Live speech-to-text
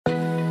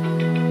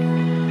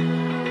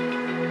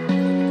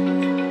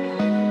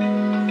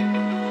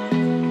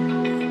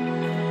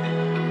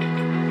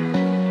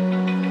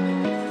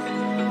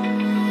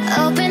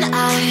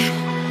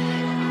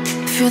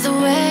the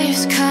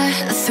waves cut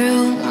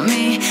through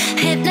me,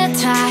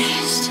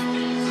 hypnotized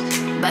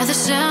by the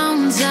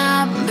sounds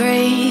I'm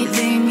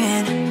breathing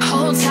in.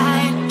 Hold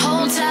tight,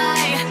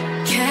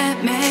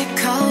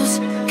 chemicals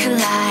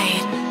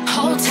collide.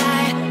 Hold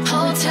tight,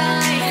 hold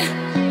tight,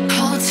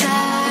 hold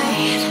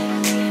tight.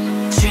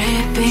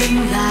 Dripping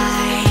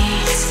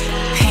lights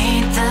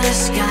paint the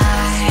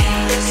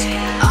skies,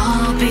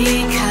 all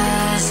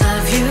because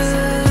of you.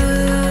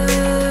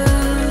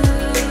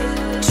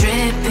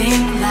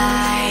 Dripping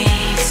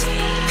lights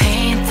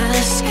paint the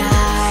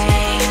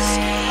skies,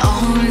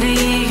 only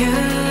you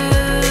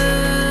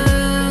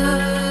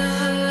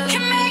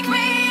can make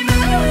me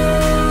move.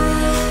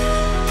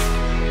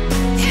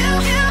 You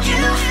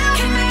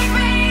can make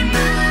me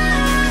move.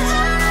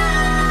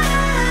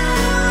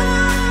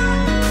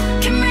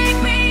 Can make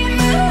me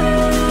move.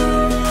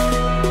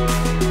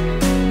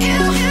 You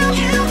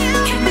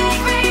can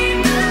make me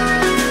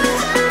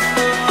move.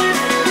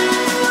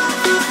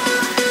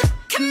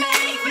 Can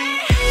make me.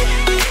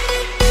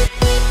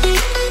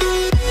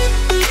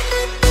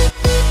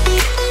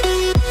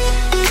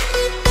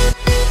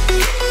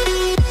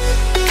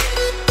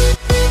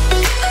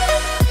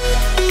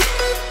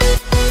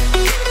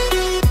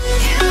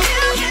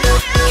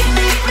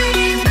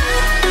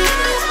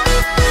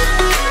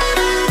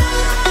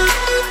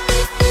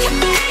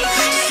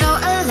 So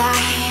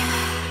alive,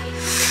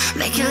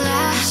 make it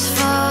last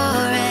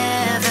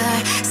forever.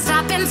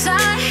 Stop in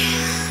time,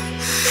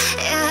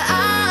 yeah,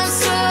 I'm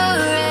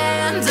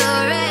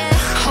surrendering.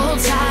 Hold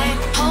tight,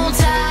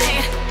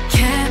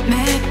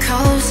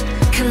 chemicals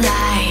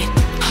collide.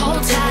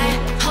 Hold tight,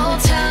 hold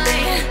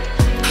tight,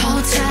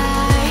 hold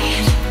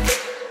tight.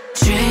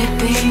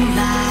 Dripping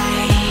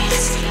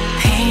lights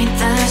paint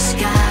the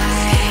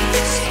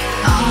skies,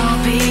 all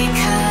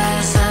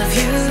because of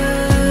you.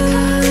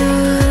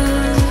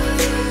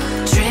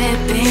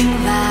 Dripping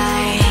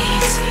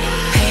lights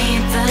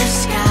paint the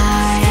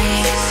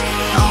skies,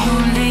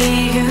 only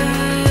you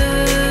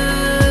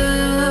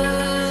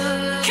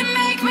can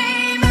make me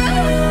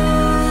move.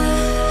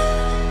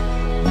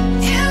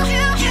 You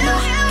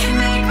can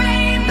make me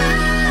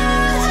move.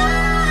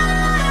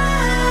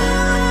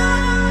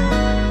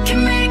 Can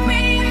make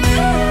me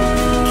move.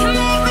 Can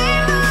make me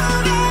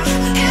move.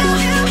 You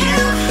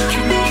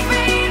can make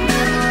me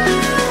move.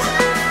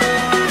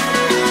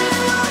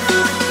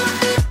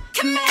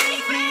 Can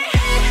make me.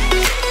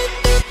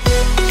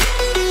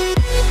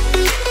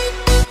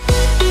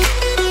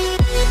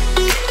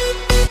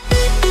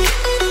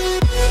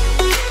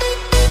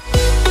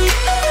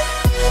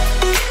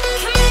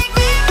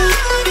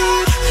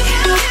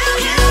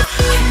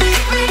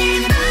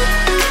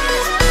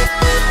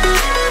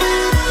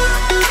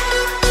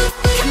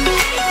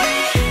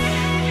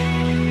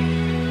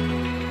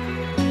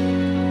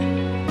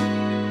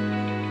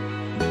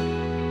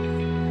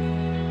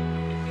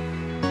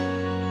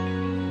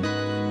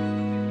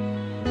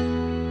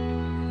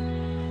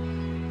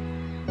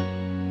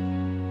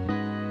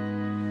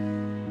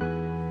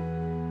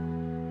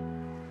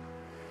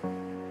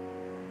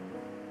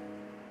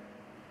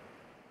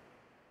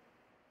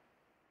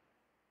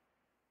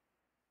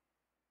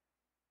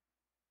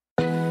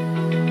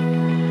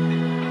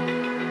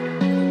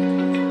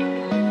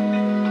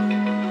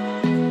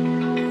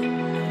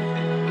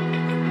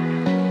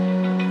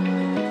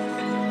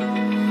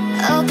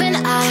 Open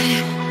eye,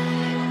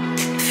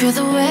 feel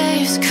the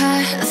waves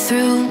cut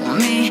through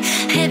me,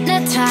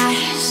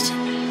 hypnotized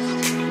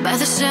by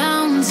the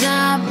sounds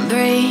I'm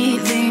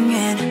breathing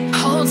in.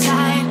 Hold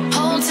tight,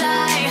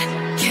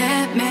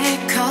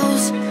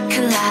 chemicals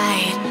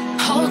collide.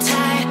 Hold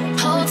tight,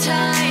 hold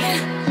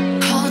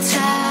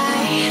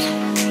tight.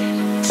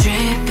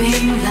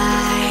 Dripping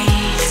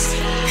lights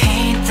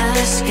paint the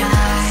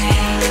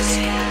skies,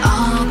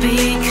 all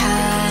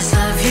because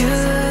of you.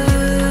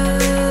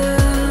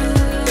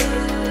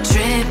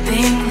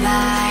 Dripping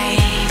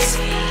lights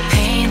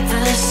paint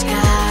the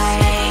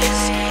skies,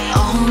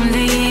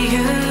 only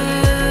you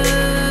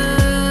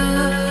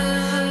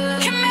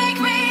can make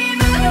me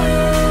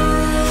move.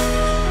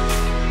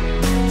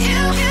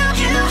 You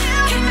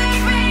can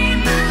make me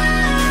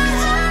move.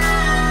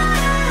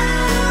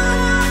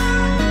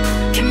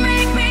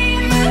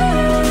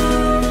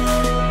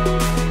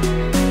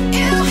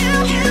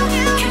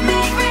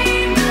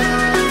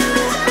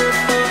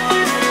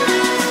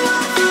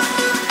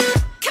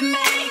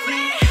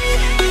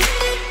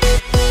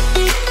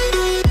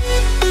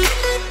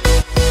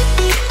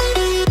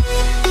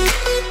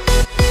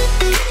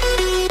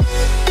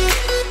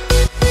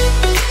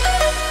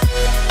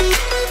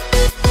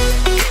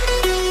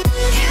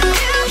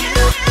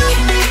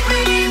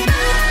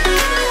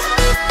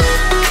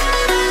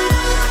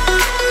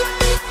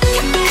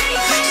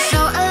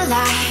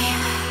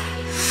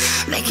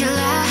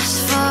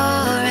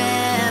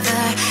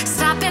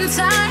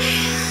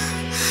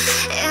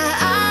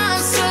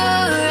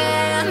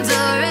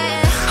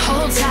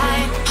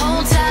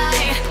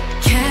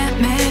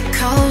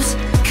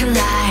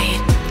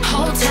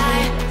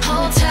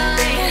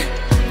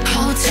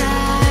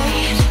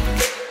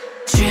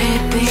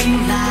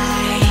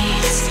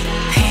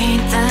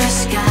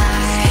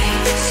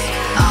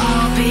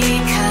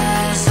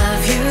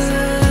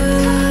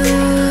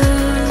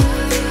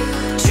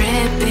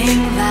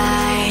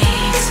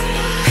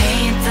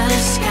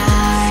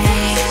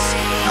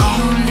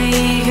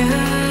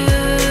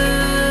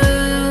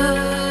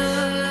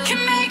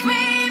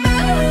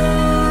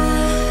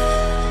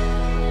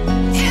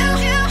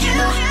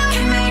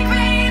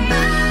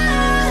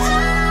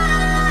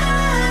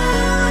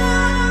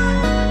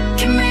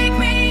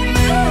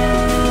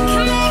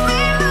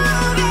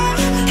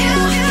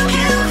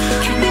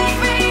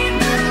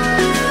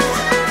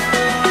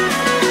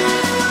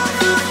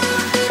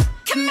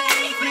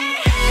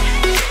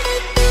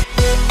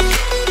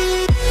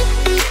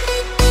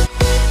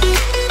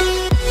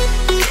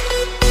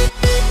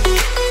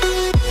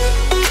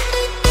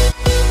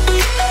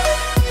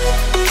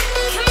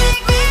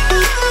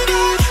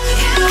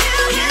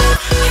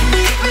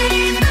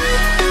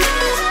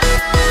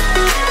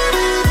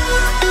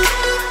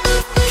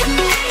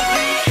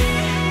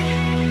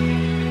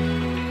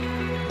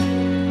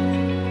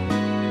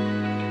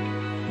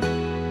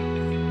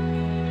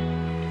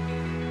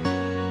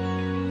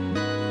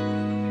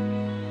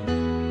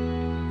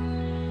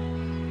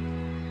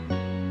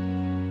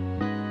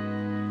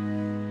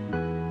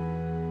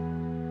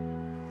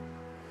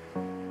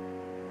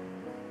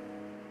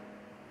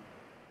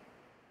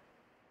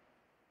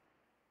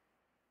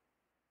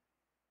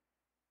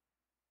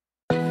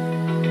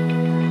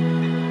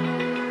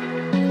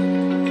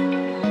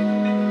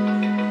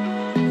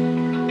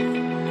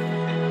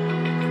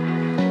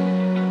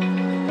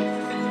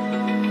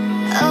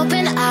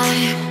 I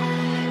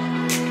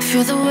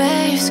feel the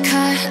waves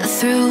cut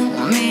through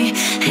me,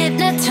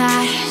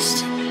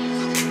 hypnotized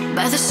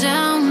by the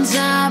sounds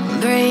I'm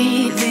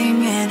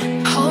breathing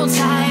in. Hold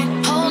tight,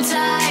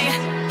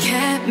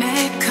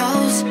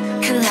 chemicals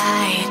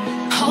collide.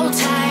 Hold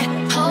tight,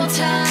 hold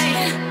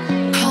tight,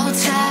 hold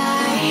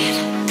tight.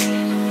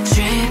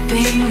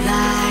 Dripping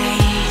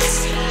lights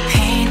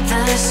paint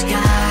the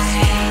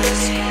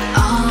skies,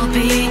 all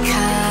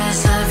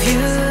because of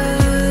you.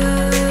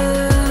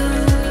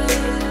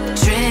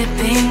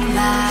 Dripping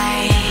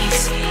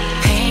lights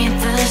paint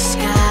the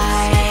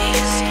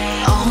skies,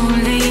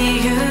 only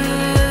you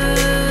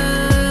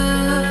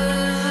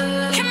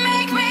can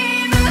make me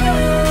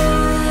move.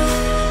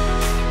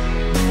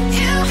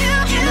 You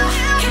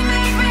can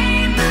make me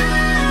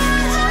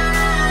move.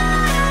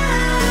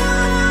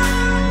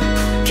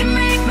 Can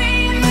make me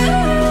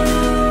move.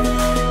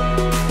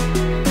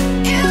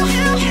 You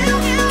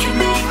can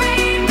make me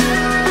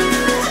move.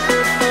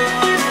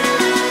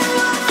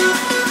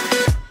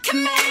 Can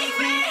make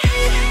me.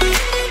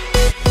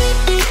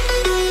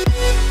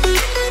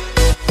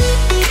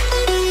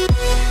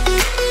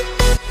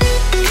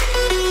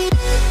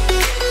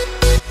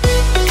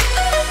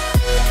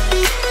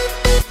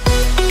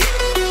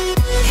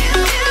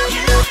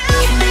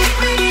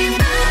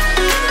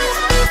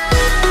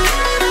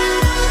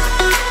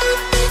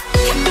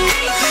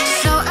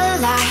 So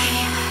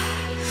alive,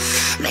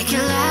 make it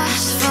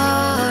last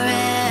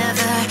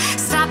forever.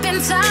 Stop in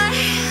time,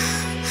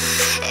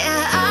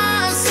 yeah,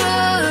 I'm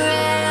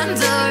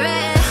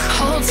surrendering.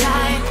 Hold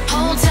tight,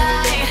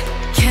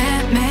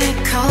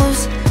 chemicals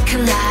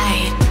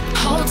collide.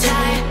 Hold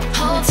tight,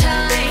 hold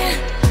tight,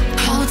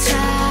 hold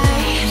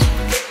tight.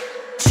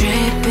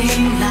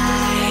 Dripping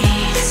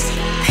lights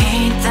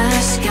paint the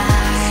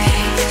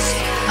skies,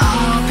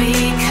 all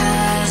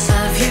because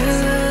of you.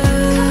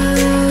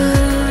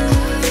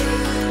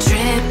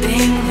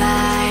 Dripping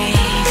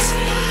lights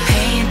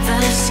paint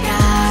the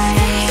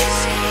skies,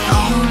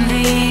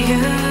 only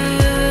you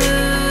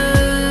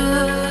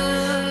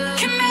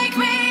can make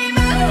me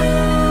move.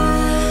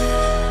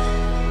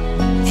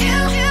 You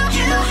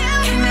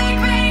can make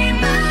me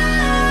move.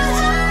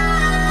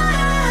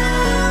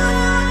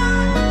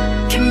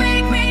 Can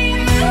make me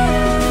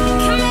move.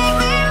 Can make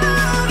me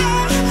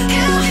move.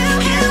 You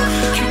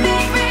can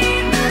make me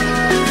move.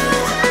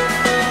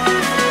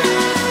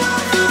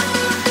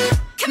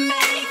 Can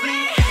make me.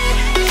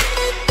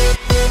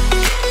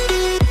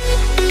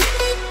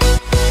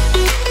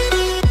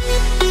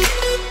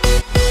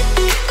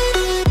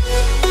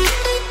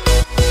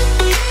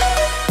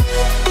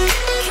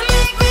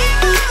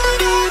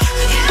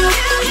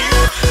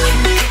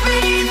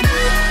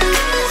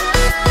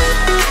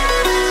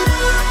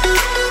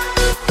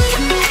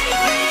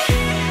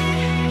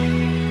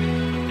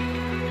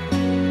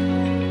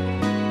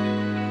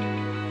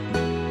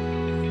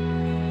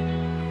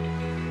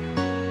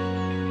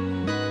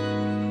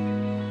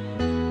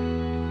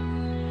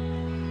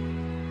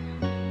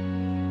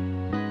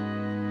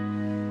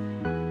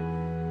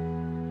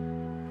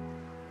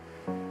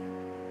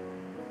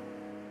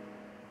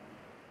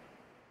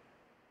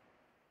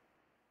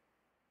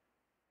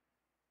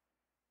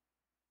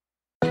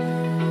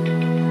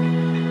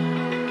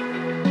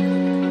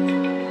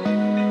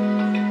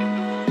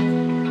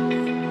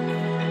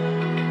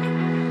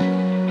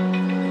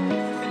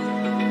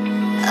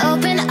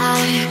 Open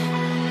eye,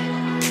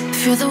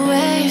 feel the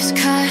waves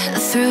cut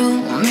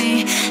through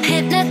me,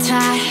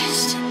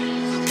 hypnotized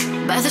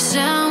by the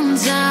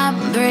sounds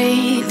I'm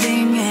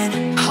breathing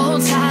in.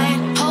 Hold tight,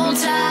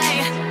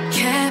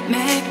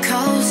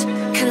 chemicals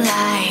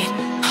collide.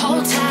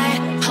 Hold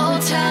tight,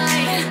 hold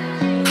tight,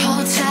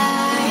 hold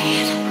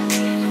tight.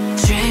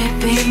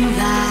 Dripping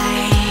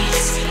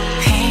lights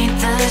paint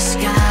the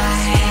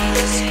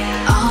skies,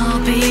 all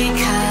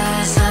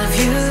because of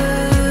you.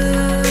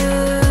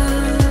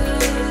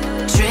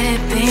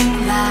 Dripping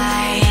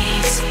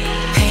lights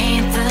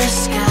paint the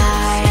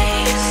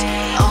skies,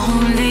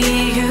 only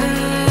you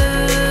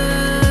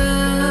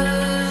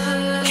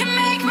can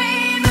make me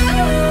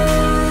move.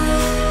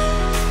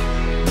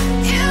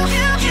 You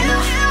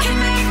can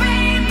make me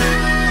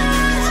move.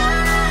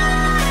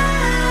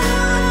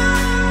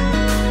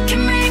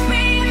 Can make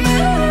me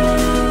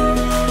move.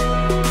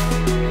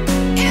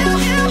 You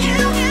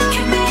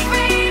can make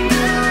me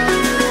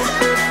move.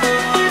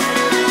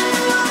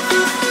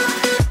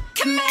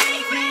 Can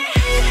make me.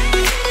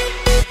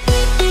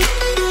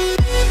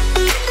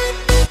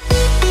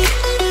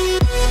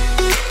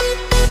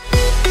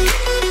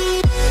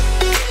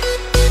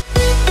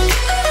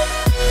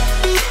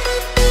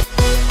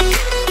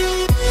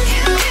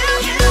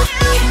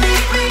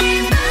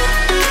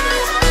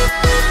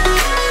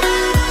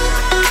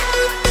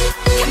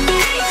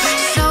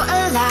 So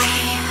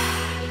alive,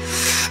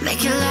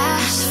 make it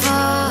last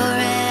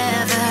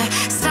forever.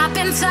 Stop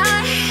in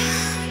time,